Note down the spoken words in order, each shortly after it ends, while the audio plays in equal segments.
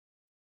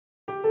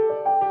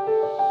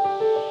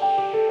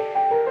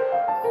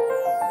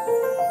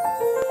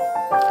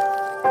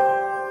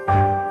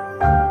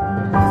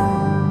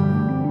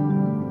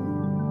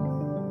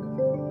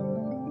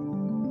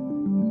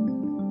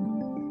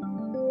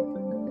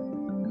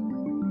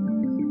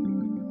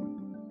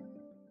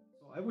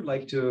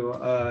like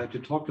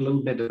to talk a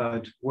little bit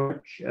about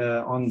work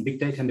on big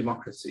data and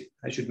democracy.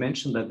 I should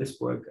mention that this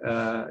work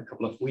a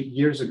couple of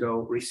years ago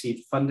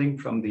received funding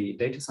from the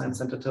Data Science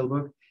Center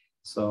Tilburg.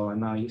 So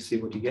now you see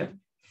what you get.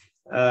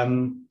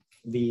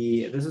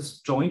 This is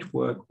joint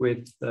work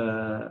with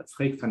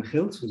Freek van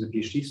Gils, who's a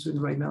PhD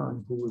student right now, and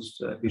whose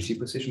PhD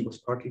position was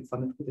partly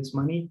funded with this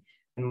money,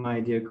 and my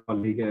dear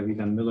colleague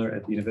Wieland Müller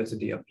at the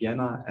University of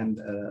Vienna, and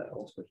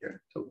also here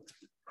at Tilburg.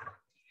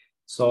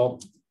 So,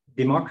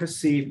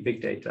 democracy,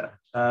 big data,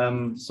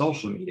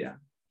 social media.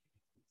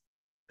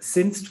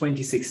 Since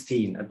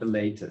 2016 at the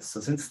latest, so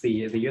since the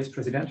US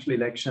presidential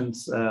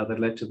elections that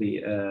led to the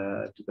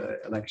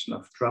election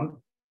of Trump,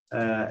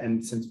 and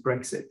since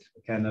Brexit,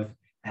 kind of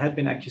had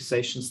been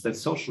accusations that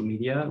social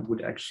media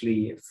would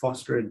actually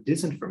foster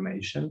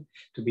disinformation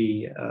to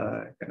be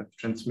kind of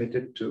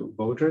transmitted to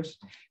voters,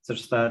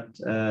 such that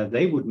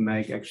they would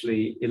make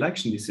actually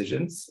election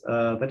decisions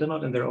that are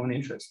not in their own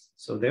interest.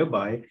 So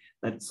thereby,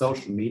 that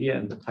social media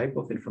and the type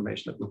of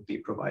information that would be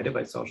provided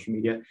by social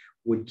media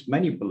would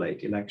manipulate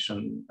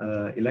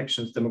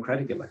elections,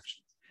 democratic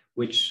elections,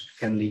 which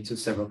can lead to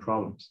several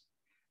problems.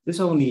 This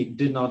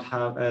did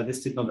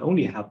not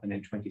only happen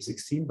in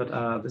 2016, but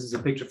this is a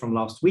picture from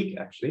last week,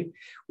 actually,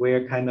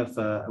 where kind of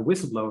a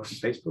whistleblower from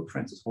Facebook,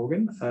 Frances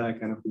Hogan,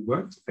 kind of who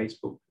worked at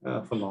Facebook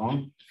for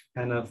long,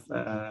 kind of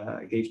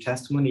gave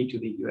testimony to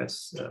the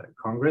US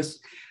Congress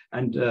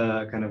and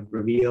kind of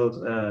revealed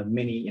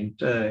many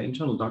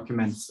internal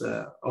documents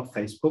of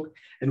Facebook.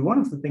 And one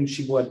of the things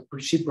she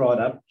brought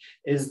up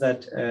is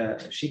that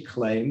she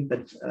claimed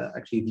that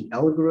actually the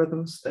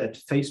algorithms that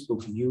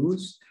Facebook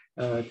use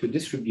to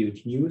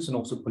distribute news and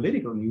also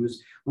political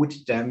news would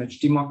damage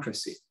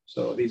democracy.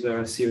 So these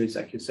are serious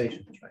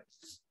accusations, right?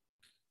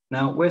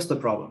 Now, where's the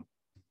problem?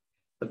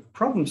 The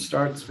problem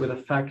starts with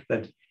the fact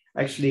that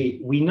actually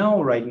we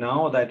know right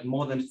now that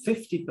more than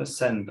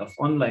 50% of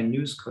online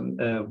news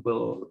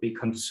will be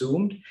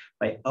consumed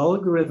by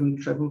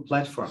algorithm-driven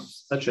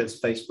platforms such as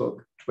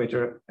Facebook,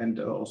 Twitter, and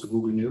also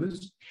Google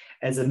News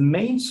as a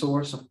main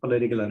source of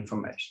political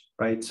information,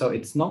 right? So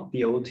it's not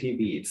the old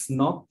TV, it's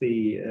not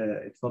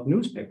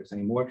newspapers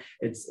anymore.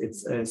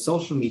 It's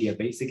social media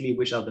basically,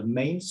 which are the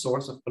main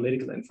source of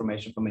political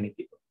information for many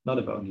people, not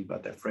only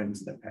about their friends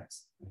and their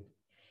pets.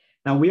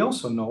 Now, we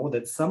also know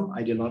that some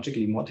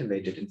ideologically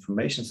motivated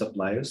information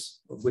suppliers,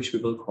 which we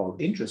will call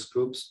interest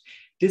groups,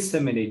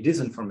 disseminate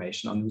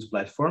disinformation on news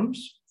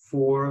platforms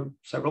for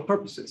several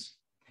purposes.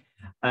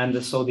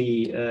 And so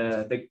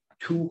the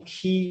two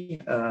key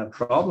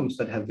problems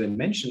that have been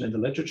mentioned in the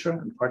literature,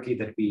 and partly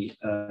that we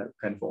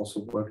kind of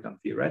also worked on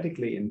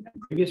theoretically in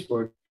previous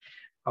work,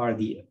 are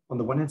on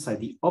the one hand side,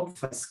 the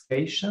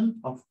obfuscation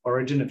of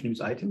origin of news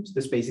items.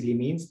 This basically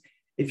means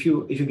if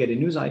you get a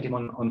news item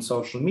on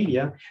social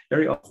media,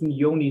 very often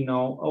you only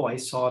know, oh, I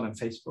saw it on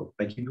Facebook,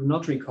 but you do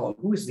not recall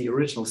who is the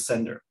original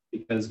sender,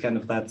 because kind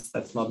of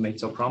that's not made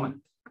so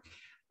prominent.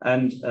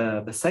 And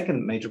the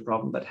second major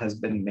problem that has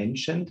been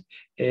mentioned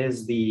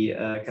is the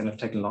kind of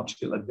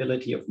technological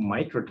ability of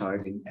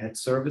micro-targeting ad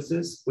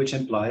services, which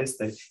implies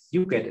that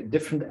you get a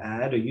different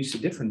ad or you see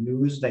different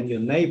news than your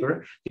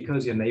neighbor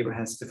because your neighbor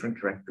has different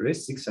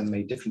characteristics and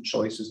made different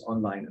choices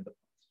online in the past.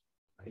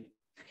 Right?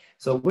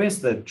 So where's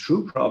the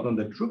true problem?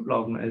 The true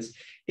problem is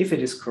if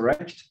it is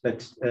correct that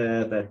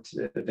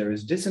there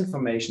is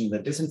disinformation,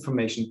 that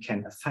disinformation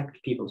can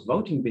affect people's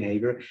voting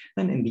behavior,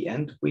 then in the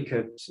end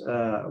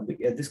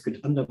this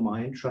could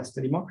undermine trust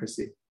in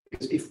democracy.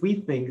 Because if we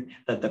think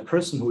that the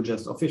person who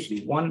just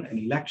officially won an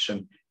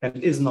election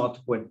is not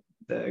kind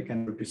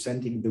of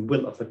representing the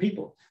will of the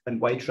people, then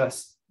why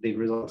trust the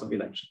results of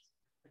elections?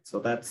 So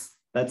that's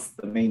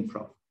the main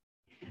problem.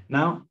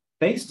 Now,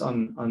 based on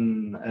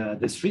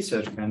this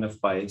research kind of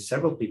by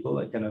several people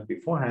kind of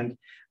beforehand,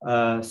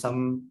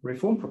 some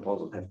reform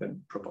proposals have been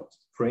proposed.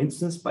 For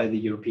instance, by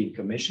the European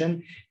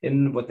Commission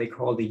in what they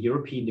call the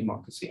European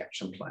Democracy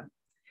Action Plan.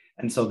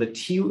 And so the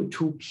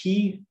two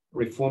key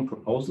reform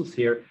proposals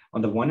here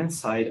on the one hand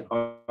side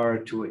are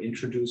to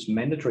introduce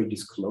mandatory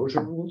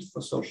disclosure rules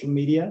for social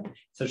media,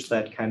 such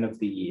that kind of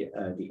the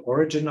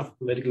origin of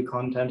political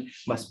content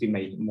must be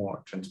made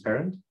more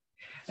transparent.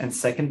 And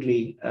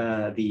secondly,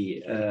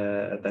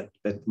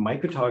 that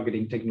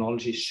micro-targeting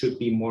technology should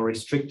be more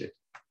restricted.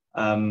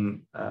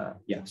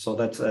 So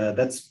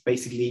that's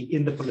basically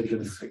in the political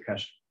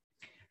discussion.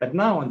 But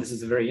now, and this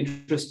is very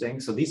interesting,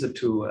 so these are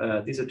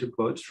two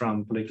quotes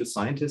from political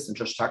scientists, and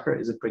Josh Tucker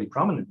is a pretty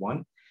prominent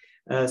one.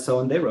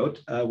 And they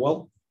wrote,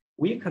 well,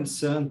 we are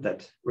concerned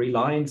that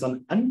reliance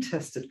on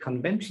untested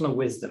conventional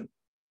wisdom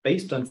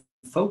based on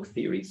folk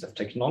theories of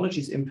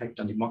technology's impact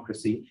on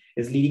democracy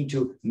is leading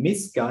to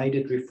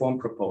misguided reform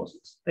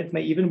proposals that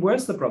may even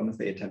worsen the problems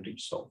they attempting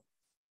to solve.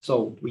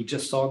 So we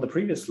just saw on the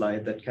previous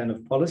slide that kind of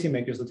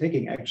policymakers are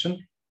taking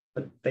action,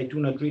 but they do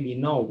not really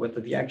know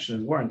whether the action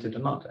is warranted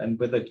or not, and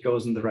whether it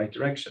goes in the right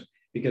direction,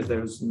 because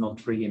there is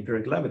not really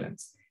empirical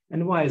evidence.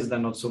 And why is there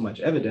not so much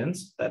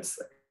evidence? That's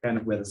kind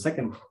of where the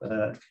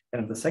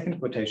second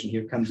quotation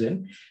here comes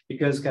in,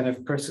 because kind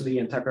of Persily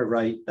and Tucker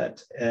write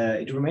that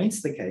it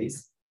remains the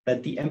case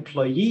that the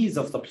employees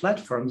of the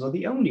platforms are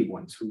the only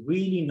ones who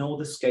really know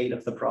the scale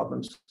of the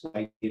problems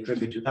I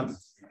attribute to them.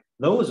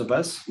 Those of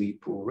us, we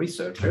poor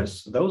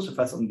researchers, those of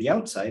us on the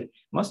outside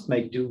must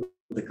make do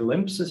with the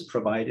glimpses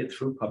provided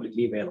through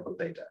publicly available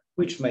data,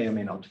 which may or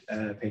may not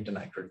paint an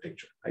accurate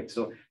picture, right?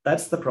 So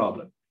that's the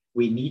problem.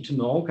 We need to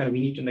know, we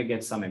need to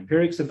get some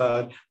empirics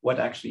about what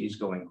actually is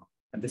going on.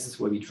 And this is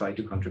where we try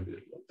to contribute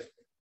a little bit.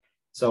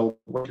 So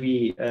what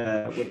we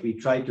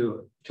try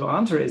to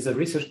answer is a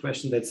research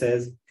question that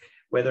says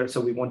whether,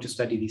 so we want to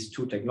study these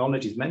two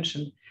technologies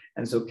mentioned.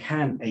 And so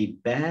can a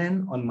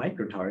ban on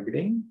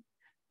micro-targeting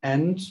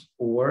and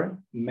or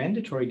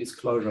mandatory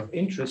disclosure of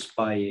interest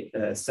by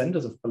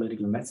senders of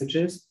political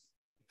messages,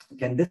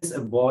 can this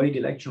avoid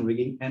election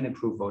rigging and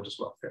improve voters'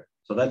 welfare?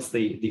 So that's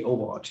the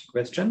overarching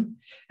question.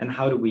 And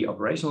how do we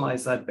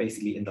operationalize that?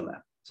 Basically in the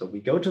lab. So we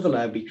go to the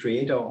lab, we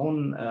create our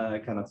own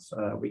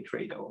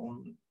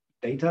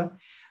data.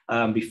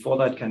 Before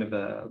that,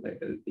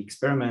 the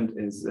experiment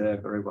is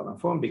very well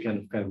informed.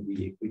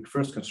 We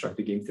first construct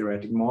a game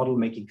theoretic model,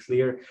 making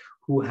clear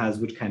who has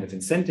which kind of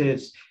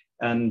incentives.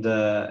 And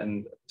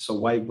so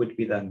why would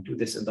we then do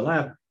this in the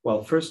lab?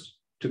 Well, first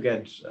to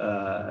get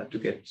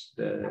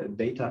the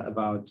data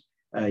about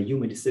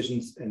human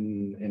decisions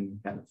in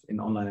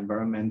online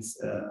environments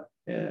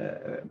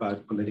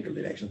about political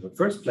elections in the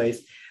first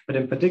place. But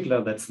in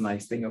particular, that's a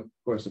nice thing, of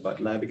course, about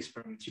lab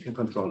experiments. You can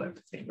control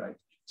everything, right?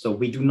 So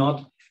we do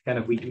not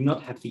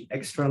have the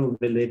external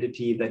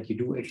validity that you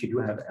do if you do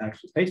have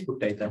actual Facebook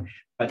data,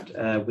 but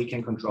we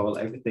can control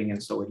everything,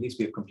 and so at least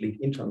we have complete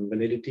internal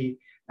validity,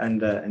 and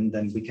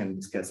then we can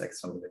discuss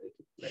external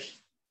validity later.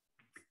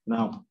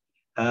 Now,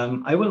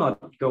 I will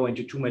not go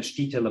into too much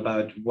detail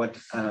about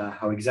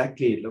how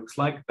exactly it looks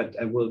like, but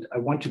I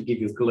want to give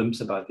you a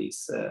glimpse about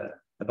these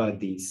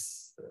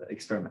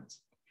experiments.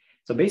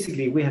 So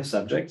basically, we have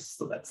subjects,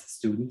 so that's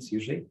students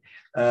usually,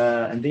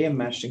 and they are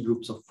matched in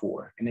groups of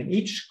 4. And in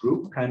each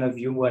group,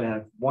 you would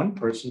have one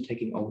person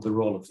taking over the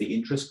role of the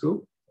interest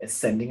group as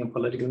sending a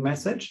political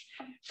message,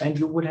 and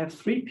you would have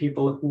 3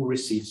 people who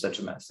receive such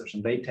a message,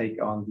 and they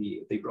take on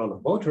the role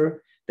of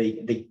voter.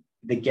 They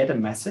get a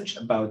message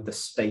about the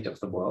state of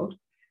the world,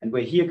 and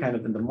we're here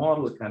in the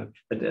model that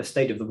the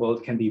state of the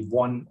world can be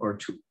 1 or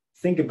 2.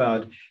 Think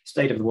about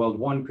state of the world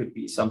 1 could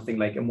be something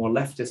like a more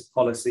leftist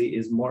policy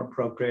is more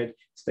appropriate.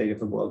 State of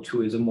the world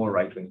 2 is a more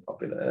right-wing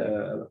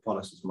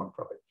policy is more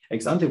appropriate.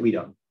 Ex ante, we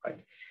don't, right?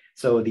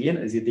 So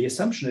the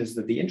assumption is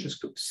that the interest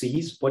group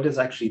sees what is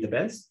actually the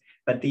best,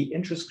 but the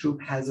interest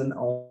group has an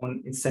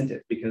own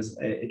incentive because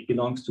it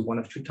belongs to one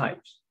of 2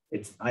 types.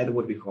 It's either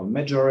what we call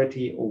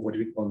majority or what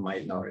we call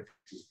minority.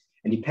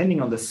 And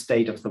depending on the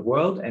state of the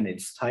world and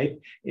its type,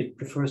 it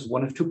prefers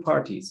one of 2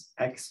 parties,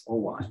 X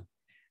or Y.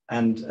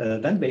 And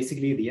then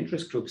basically the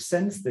interest group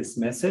sends this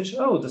message,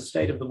 oh, the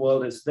state of the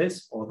world is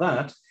this or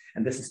that,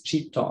 and this is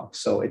cheap talk.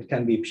 So it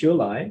can be pure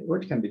lie or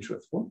it can be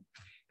truthful.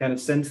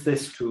 Sends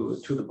this to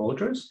the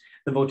voters.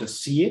 The voters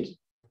see it.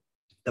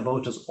 The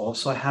voters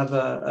also have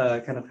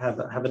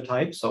a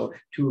type. So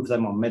 2 of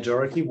them are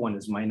majority, 1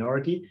 is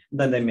minority.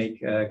 Then they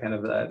make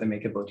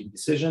a voting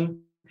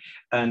decision,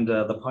 and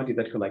the party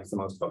that collects the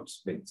most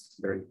votes wins.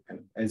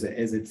 As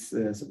it's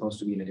supposed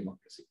to be in a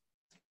democracy,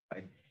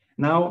 right?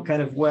 Now,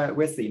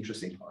 where's the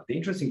interesting part? The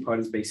interesting part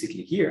is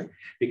basically here,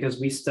 because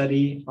we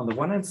study, on the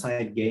one hand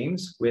side,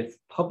 games with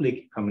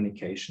public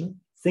communication.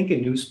 Think a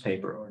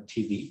newspaper or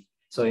TV.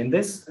 So in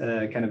this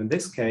in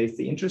this case,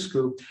 the interest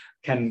group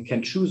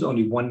can choose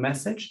only one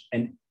message,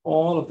 and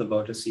all of the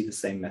voters see the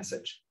same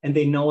message, and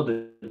they know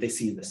that they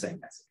see the same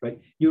message, right?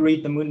 You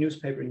read the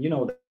newspaper, and you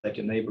know that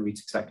your neighbor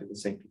reads exactly the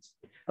same piece.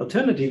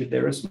 Alternatively,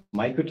 there is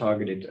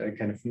micro-targeted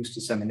news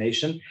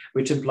dissemination,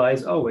 which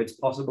implies, oh, it's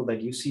possible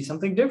that you see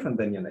something different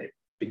than your neighbor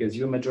because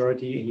you're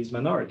majority and he's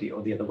minority,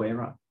 or the other way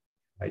around,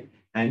 right?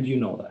 And you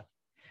know that.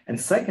 And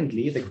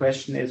secondly, the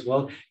question is,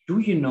 well, do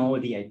you know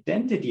the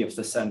identity of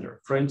the sender?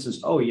 For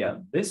instance, oh yeah,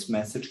 this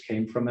message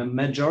came from a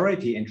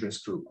majority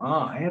interest group.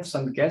 I have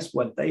some guess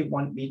what they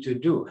want me to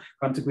do.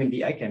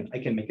 Consequently, I can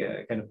make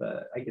I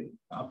can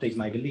update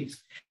my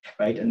beliefs,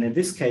 right? And in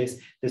this case,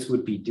 this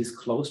would be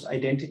disclosed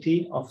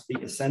identity of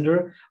the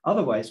sender.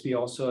 Otherwise, we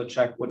also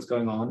check what's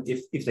going on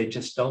if they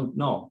just don't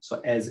know.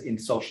 So as in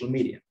social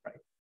media, right?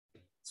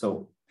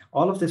 So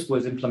all of this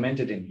was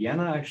implemented in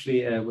Vienna, actually,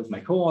 with my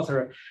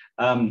co-author.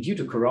 Due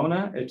to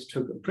Corona, it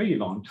took a pretty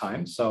long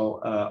time. So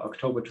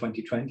October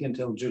 2020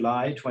 until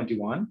July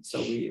 21. So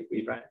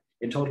we ran,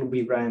 in total,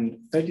 we ran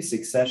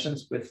 36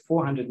 sessions with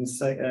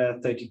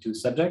 432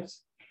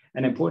 subjects.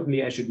 And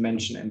importantly, I should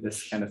mention, in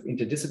this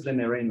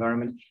interdisciplinary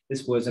environment,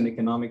 this was an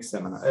economics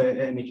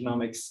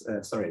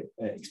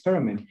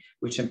experiment,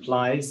 which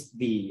implies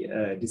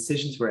the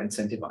decisions were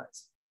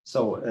incentivized.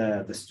 So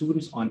the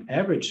students on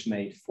average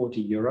made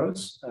 40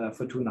 euros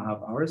for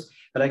 2.5 hours,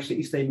 but actually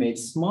if they made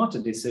smarter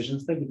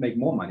decisions, they would make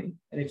more money.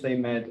 And if they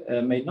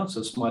made not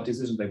so smart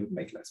decisions, they would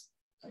make less.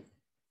 Right?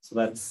 So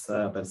that's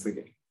the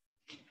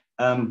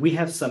game. We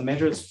have some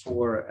measures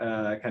for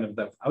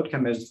the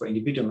outcome measures for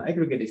individual and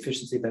aggregate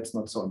efficiency. That's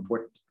not so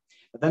important.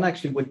 But then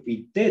actually what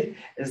we did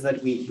is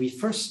that we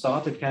first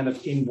started kind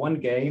of in one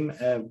game,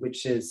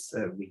 which is,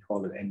 we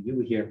call it MU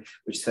here,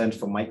 which stands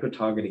for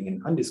micro-targeting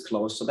and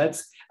undisclosed. So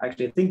that's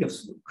actually, think of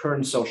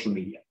current social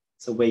media.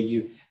 So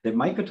where the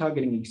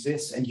micro-targeting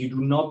exists and you do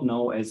not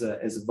know as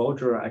a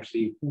voter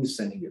actually who's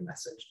sending your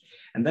message.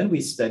 And then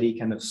we study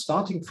kind of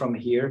starting from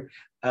here,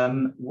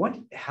 what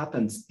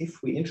happens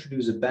if we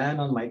introduce a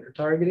ban on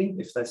micro-targeting,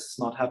 if that's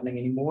not happening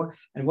anymore,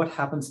 and what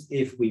happens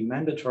if we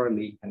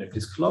mandatorily kind of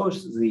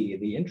disclose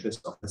the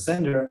interest of the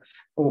sender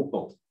or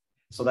both.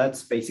 So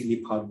that's basically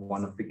part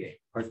one of the game.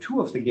 Part two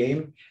of the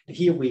game,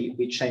 here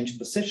we change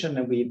position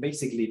and we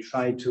basically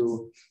try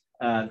to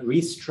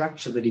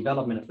restructure the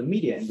development of the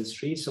media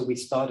industry. So we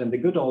start in the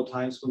good old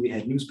times when we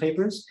had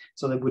newspapers.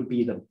 So that would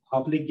be the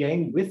public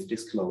game with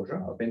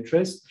disclosure of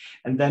interest.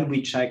 And then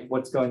we check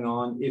what's going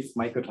on if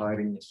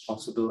micro-targeting is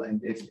possible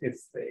and if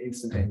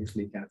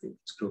instantaneously kind of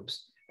interest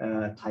groups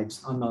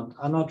types are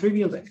not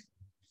revealed.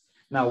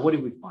 Now, what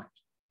did we find?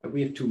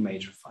 We have two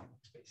major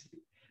findings,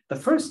 basically. The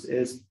first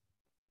is,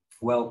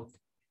 well,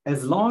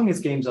 as long as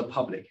games are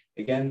public,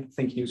 again,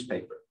 think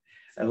newspaper.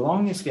 As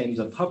long as games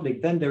are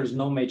public, then there's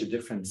no major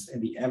difference in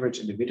the average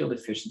individual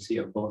efficiency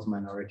of both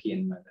minority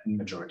and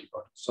majority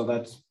voters. So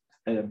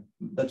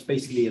that's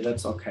basically,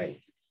 that's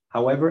okay.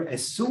 However,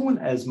 as soon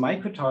as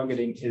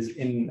micro-targeting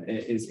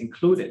is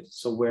included,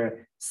 so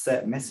where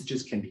set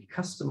messages can be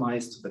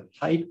customized to the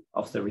type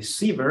of the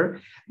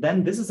receiver,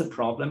 then this is a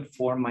problem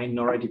for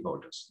minority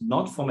voters,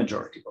 not for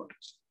majority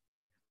voters.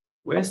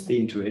 Where's the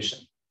intuition?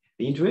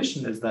 The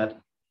intuition is that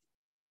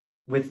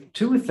with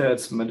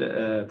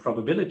 2/3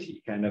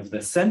 probability, kind of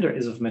the sender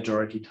is of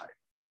majority type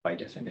by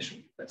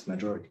definition, that's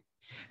majority.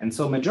 And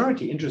so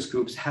majority interest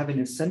groups have an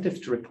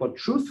incentive to report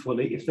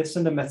truthfully if they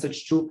send a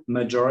message to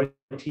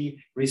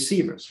majority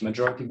receivers,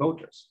 majority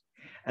voters.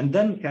 And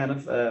then kind of,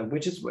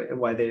 which is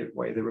why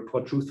they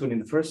report truthfully in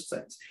the first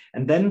sense.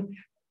 And then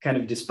kind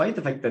of despite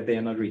the fact that they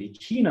are not really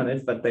keen on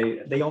it, but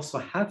they also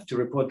have to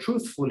report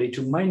truthfully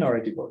to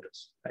minority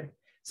voters, right?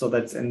 So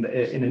that's in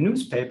a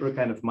newspaper,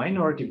 kind of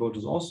minority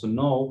voters also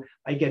know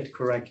I get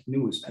correct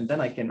news, and then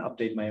I can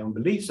update my own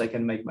beliefs. I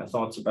can make my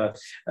thoughts about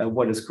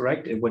what is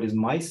correct and what is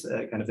my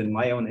kind of in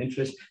my own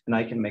interest, and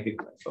I can make a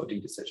correct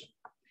voting decision.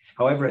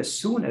 However, as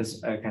soon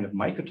as kind of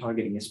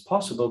micro-targeting is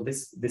possible,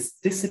 this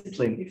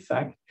discipline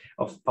effect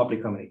of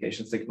public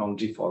communications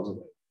technology falls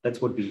away.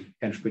 That's what we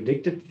kind of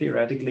predicted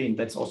theoretically, and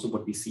that's also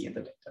what we see in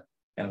the data.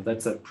 And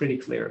that's a pretty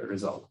clear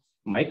result.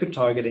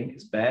 Micro-targeting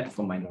is bad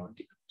for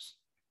minority groups.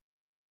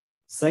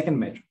 Second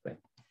major thing,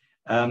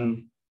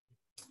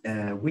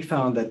 we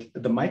found that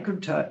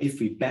if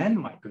we ban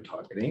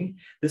micro-targeting,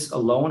 this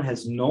alone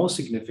has no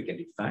significant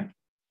effect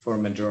for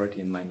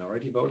majority and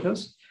minority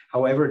voters.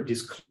 However,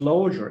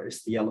 disclosure is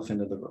the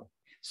elephant in the room.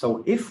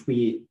 So if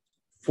we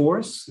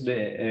force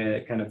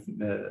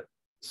the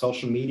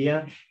social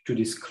media to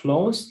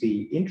disclose the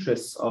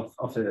interests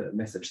of a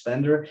message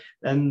sender,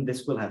 then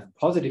this will have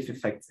positive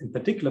effects, in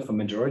particular for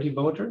majority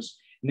voters.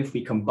 And if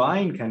we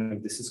combine kind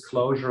of this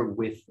disclosure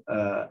with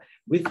a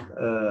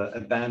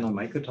ban on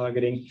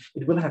micro-targeting,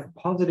 it will have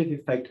positive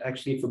effect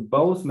actually for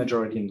both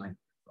majority and minority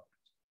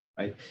voters,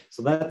 right?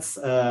 So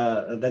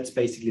that's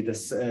basically the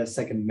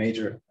second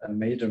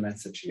major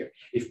message here.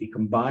 If we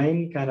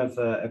combine kind of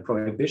a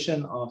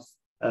prohibition of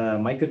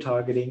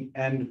micro-targeting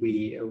and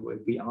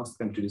we ask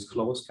them to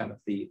disclose kind of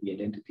the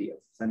identity of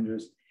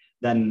senders,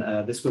 then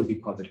this will be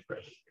positive for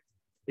everyone.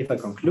 If I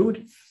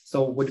conclude, so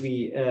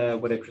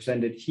what I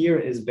presented here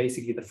is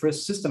basically the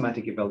first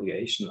systematic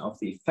evaluation of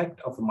the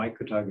effect of a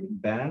micro-targeting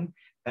ban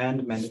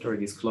and mandatory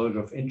disclosure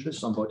of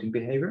interest on voting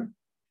behavior.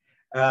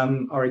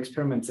 Our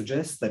experiment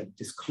suggests that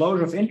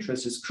disclosure of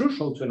interest is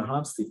crucial to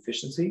enhance the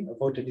efficiency of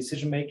voter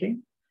decision-making.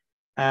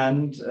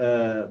 And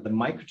the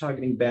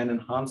micro-targeting ban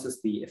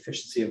enhances the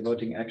efficiency of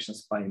voting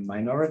actions by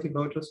minority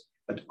voters,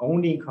 but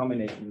only in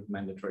combination with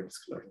mandatory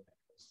disclosure.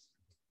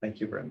 Thank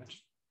you very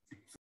much.